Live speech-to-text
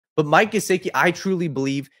But Mike Gesicki, I truly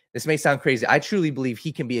believe, this may sound crazy, I truly believe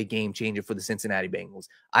he can be a game changer for the Cincinnati Bengals.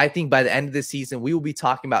 I think by the end of the season, we will be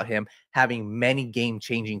talking about him having many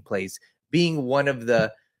game-changing plays, being one of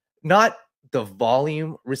the, not the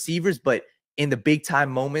volume receivers, but in the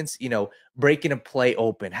big-time moments, breaking a play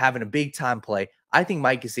open, having a big-time play. I think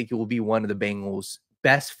Mike Gesicki will be one of the Bengals'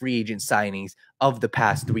 best free agent signings of the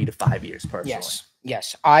past 3 to 5 years, personally.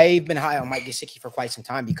 Yes. I've been high on Mike Gesicki for quite some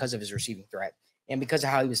time because of his receiving threat and because of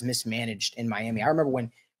how he was mismanaged in Miami. I remember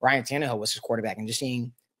when Ryan Tannehill was his quarterback and just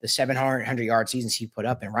seeing the 700-yard seasons he put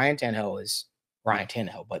up. And Ryan Tannehill is Ryan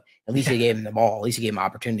Tannehill, but at least he gave him the ball. At least he gave him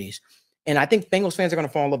opportunities. And I think Bengals fans are going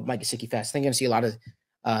to fall in love with Mike Gesicki fast. I think you're going to see a lot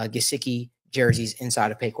of Gesicki jerseys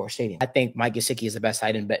inside of Paycor Stadium. I think Mike Gesicki is the best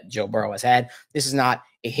tight end bet Joe Burrow has had. This is not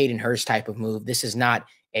a Hayden Hurst type of move. This is not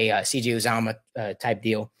a CJ Uzomah type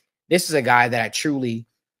deal. This is a guy that I truly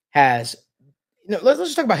has. Let's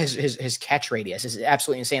just talk about his catch radius. This is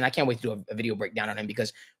absolutely insane. I can't wait to do a video breakdown on him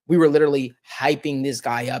because we were literally hyping this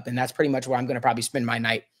guy up, and that's pretty much what I'm going to probably spend my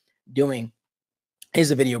night doing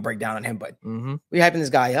is a video breakdown on him. But we're hyping this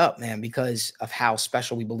guy up, man, because of how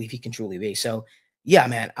special we believe he can truly be. So yeah,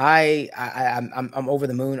 man, I'm over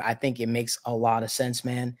the moon. I think it makes a lot of sense,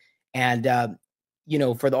 man. And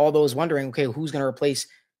for all those wondering, okay, who's going to replace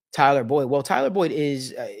Tyler Boyd? Well, Tyler Boyd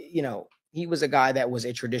is, he was a guy that was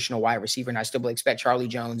a traditional wide receiver, and I still expect Charlie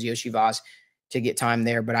Jones, Yoshi Voss to get time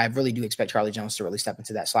there, but I really do expect Charlie Jones to really step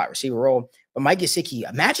into that slot receiver role. But Mike Gesicki,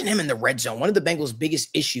 imagine him in the red zone. One of the Bengals' biggest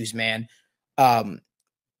issues, man,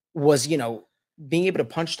 was, being able to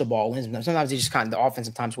punch the ball. Sometimes they just the offense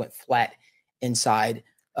sometimes went flat inside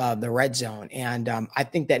the red zone. And I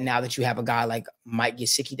think that now that you have a guy like Mike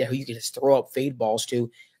Gesicki there who you can just throw up fade balls to,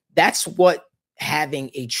 that's what having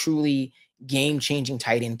a truly game-changing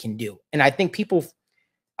tight end can do. And I think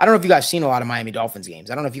I don't know if you guys seen a lot of Miami Dolphins games.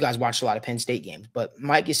 I don't know if you guys watched a lot of Penn State games, but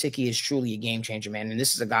Mike Gesicki is truly a game changer, man. And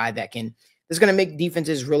this is a guy that's going to make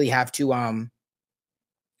defenses really have to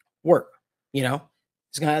work,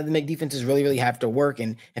 It's going to make defenses really, really have to work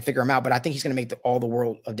and figure them out. But I think he's going to make all the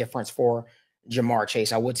world of difference for Jamar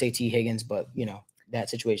Chase. I would say T. Higgins, but, that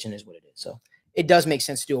situation is what it is. So it does make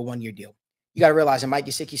sense to do a one-year deal. You got to realize in Mike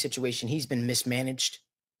Gesicki's situation, he's been mismanaged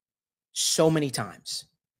so many times.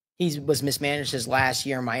 He was mismanaged his last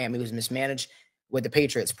year in Miami. He was mismanaged with the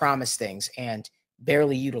Patriots, promised things, and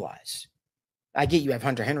barely utilized. I get you have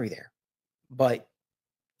Hunter Henry there, but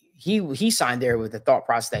he signed there with the thought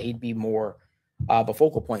process that he'd be more of a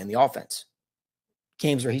focal point in the offense.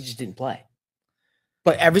 Games where he just didn't play.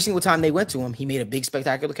 But every single time they went to him, he made a big,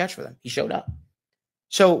 spectacular catch for them. He showed up.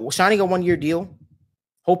 So signing a one-year deal,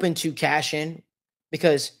 hoping to cash in,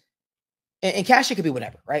 because and cash in could be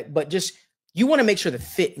whatever, right? But just you want to make sure the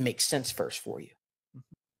fit makes sense first for you.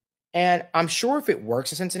 And I'm sure if it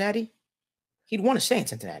works in Cincinnati, he'd want to stay in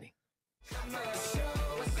Cincinnati.